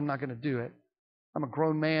said, God, I'm not going to do it. I'm a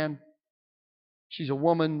grown man. She's a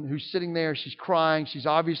woman who's sitting there. She's crying. She's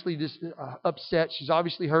obviously upset. She's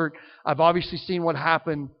obviously hurt. I've obviously seen what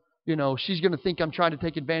happened. She's going to think I'm trying to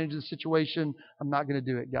take advantage of the situation. I'm not going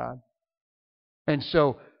to do it, God. And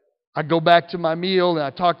so I go back to my meal and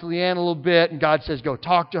I talk to Leanne a little bit, and God says, go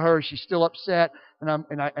talk to her. She's still upset.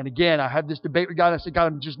 And again, I had this debate with God. I said, God,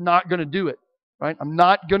 I'm just not going to do it. Right? I'm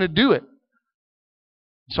not going to do it.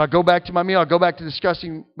 So I go back to my meal. I go back to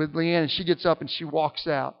discussing with Leanne, and she gets up and she walks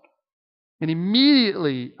out. And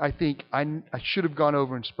immediately, I think I should have gone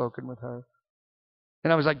over and spoken with her.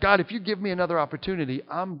 And I was like, God, if you give me another opportunity,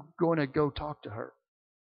 I'm going to go talk to her.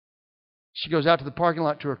 She goes out to the parking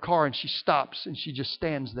lot to her car and she stops and she just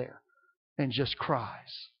stands there and just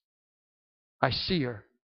cries. I see her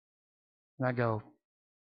and I go,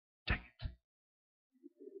 dang it.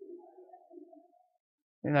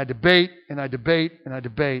 And I debate and I debate and I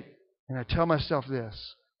debate and I tell myself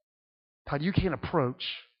this: Todd, you can't approach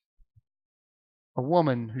a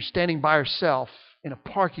woman who's standing by herself in a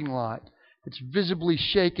parking lot that's visibly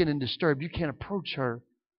shaken and disturbed. You can't approach her.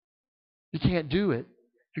 You can't do it.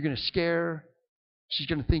 You're going to scare her. She's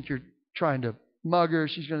going to think you're trying to mug her.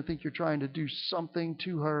 She's going to think you're trying to do something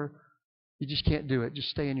to her. You just can't do it.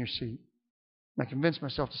 Just stay in your seat. And I convinced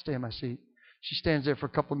myself to stay in my seat. She stands there for a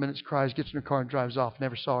couple of minutes, cries, gets in her car and drives off.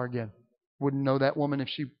 Never saw her again. Wouldn't know that woman if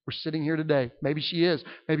she were sitting here today. Maybe she is.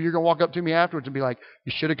 Maybe you're going to walk up to me afterwards and be like,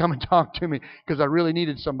 you should have come and talked to me because I really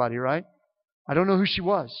needed somebody, right? I don't know who she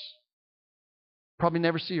was. Probably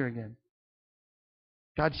never see her again.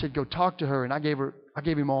 God said, go talk to her, and I gave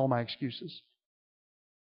him all my excuses.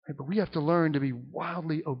 Right? But we have to learn to be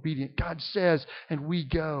wildly obedient. God says, and we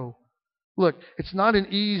go. Look, it's not an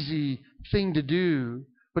easy thing to do,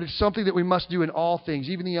 but it's something that we must do in all things,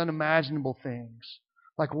 even the unimaginable things,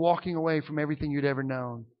 like walking away from everything you'd ever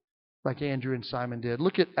known, like Andrew and Simon did.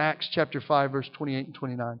 Look at Acts chapter 5, verse 28 and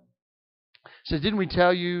 29. It says, didn't we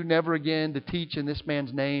tell you never again to teach in this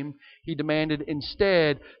man's name? He demanded,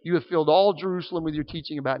 instead, you have filled all Jerusalem with your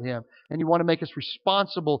teaching about him, and you want to make us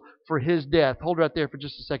responsible for his death. Hold right there for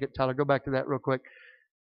just a second, Tyler. Go back to that real quick.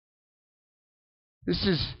 This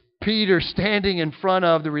is Peter standing in front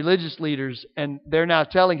of the religious leaders, and they're now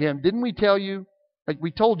telling him, didn't we tell you? Like, we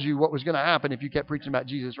told you what was going to happen if you kept preaching about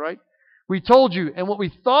Jesus, right? We told you, and what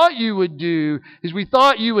we thought you would do is we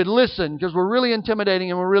thought you would listen because we're really intimidating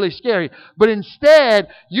and we're really scary. But instead,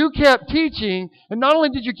 you kept teaching, and not only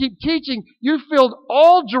did you keep teaching, you filled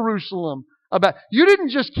all Jerusalem about. You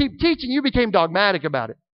didn't just keep teaching, you became dogmatic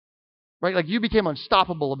about it. Right? Like you became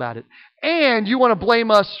unstoppable about it. And you want to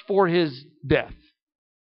blame us for his death.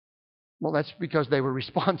 Well, that's because they were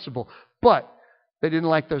responsible. But they didn't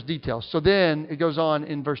like those details. So then it goes on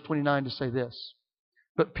in verse 29 to say this.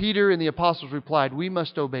 But Peter and the apostles replied, we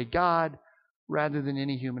must obey God rather than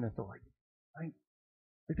any human authority. Right?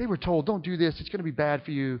 Like they were told, don't do this, it's going to be bad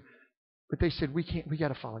for you. But they said, we got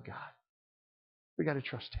to follow God. We got to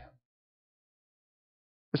trust Him.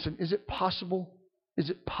 Listen, is it possible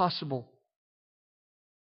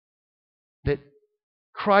that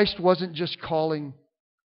Christ wasn't just calling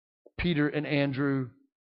Peter and Andrew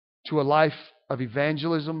to a life of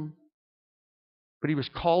evangelism, but He was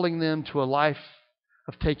calling them to a life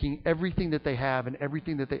of taking everything that they have and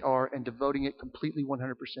everything that they are and devoting it completely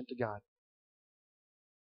 100% to God.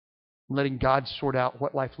 And letting God sort out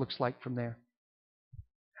what life looks like from there.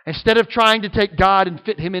 Instead of trying to take God and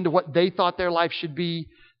fit Him into what they thought their life should be,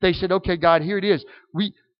 they said, okay, God, here it is.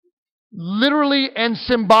 We literally and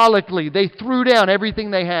symbolically, they threw down everything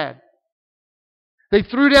they had. They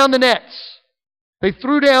threw down the nets. They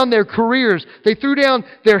threw down their careers. They threw down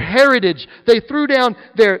their heritage. They threw down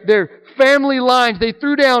their family lines. They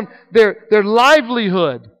threw down their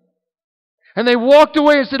livelihood. And they walked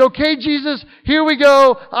away and said, okay, Jesus, here we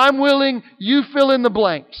go. I'm willing. You fill in the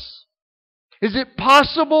blanks. Is it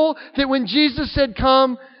possible that when Jesus said,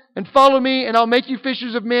 come and follow me and I'll make you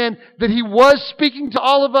fishers of men, that He was speaking to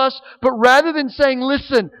all of us, but rather than saying,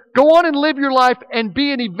 listen, go on and live your life and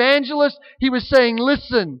be an evangelist, He was saying,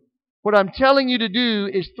 listen, what I'm telling you to do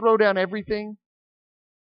is throw down everything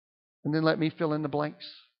and then let me fill in the blanks.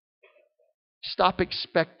 Stop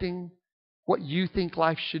expecting what you think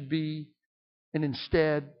life should be and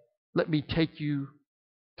instead let me take you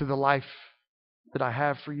to the life that I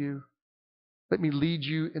have for you. Let me lead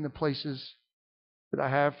you in the places that I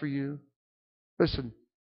have for you. Listen,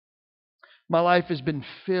 my life has been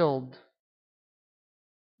filled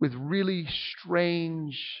with really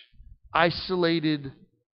strange, isolated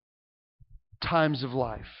times of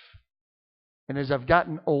life. And as I've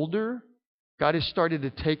gotten older, God has started to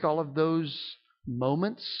take all of those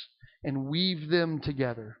moments and weave them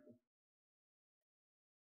together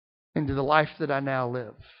into the life that I now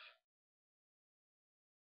live.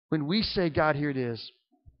 When we say, God, here it is,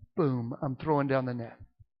 boom, I'm throwing down the net.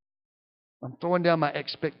 I'm throwing down my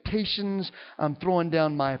expectations. I'm throwing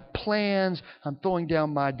down my plans. I'm throwing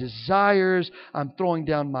down my desires. I'm throwing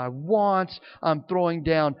down my wants. I'm throwing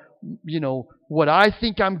down, what I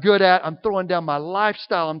think I'm good at. I'm throwing down my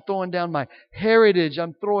lifestyle. I'm throwing down my heritage.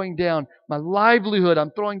 I'm throwing down my livelihood.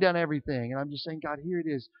 I'm throwing down everything. And I'm just saying, God, here it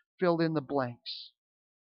is. Fill in the blanks.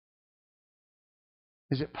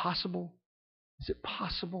 Is it possible? Is it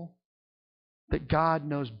possible that God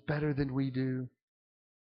knows better than we do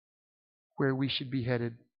where we should be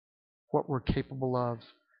headed, what we're capable of,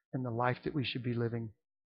 and the life that we should be living?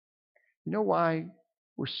 You know why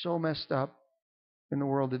we're so messed up in the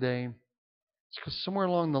world today? It's because somewhere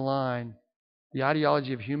along the line, the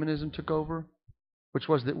ideology of humanism took over, which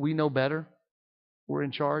was that we know better, we're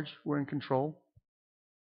in charge, we're in control.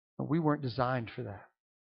 And we weren't designed for that.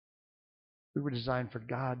 We were designed for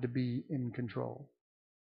God to be in control.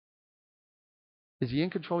 Is He in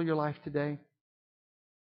control of your life today?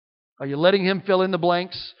 Are you letting Him fill in the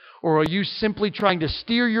blanks? Or are you simply trying to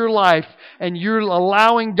steer your life and you're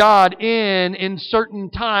allowing God in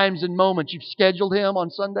certain times and moments? You've scheduled Him on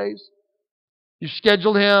Sundays. You've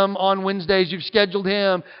scheduled Him on Wednesdays. You've scheduled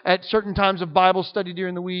Him at certain times of Bible study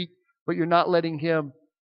during the week. But you're not letting Him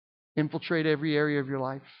infiltrate every area of your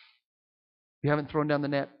life. You haven't thrown down the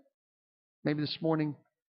net. Maybe this morning,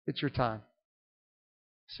 it's your time.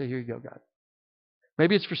 Say, here you go, God.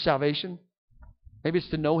 Maybe it's for salvation. Maybe it's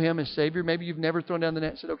to know Him as Savior. Maybe you've never thrown down the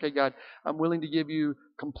net and said, okay, God, I'm willing to give you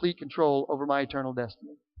complete control over my eternal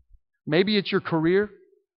destiny. Maybe it's your career.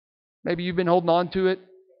 Maybe you've been holding on to it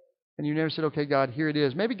and you never said, okay, God, here it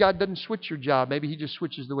is. Maybe God doesn't switch your job. Maybe He just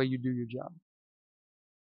switches the way you do your job.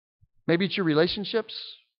 Maybe it's your relationships,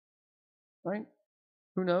 right?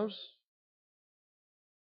 Who knows?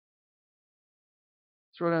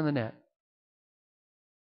 Throw down the net.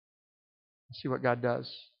 See what God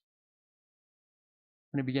does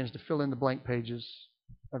when He begins to fill in the blank pages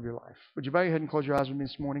of your life. Would you bow your head and close your eyes with me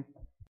this morning?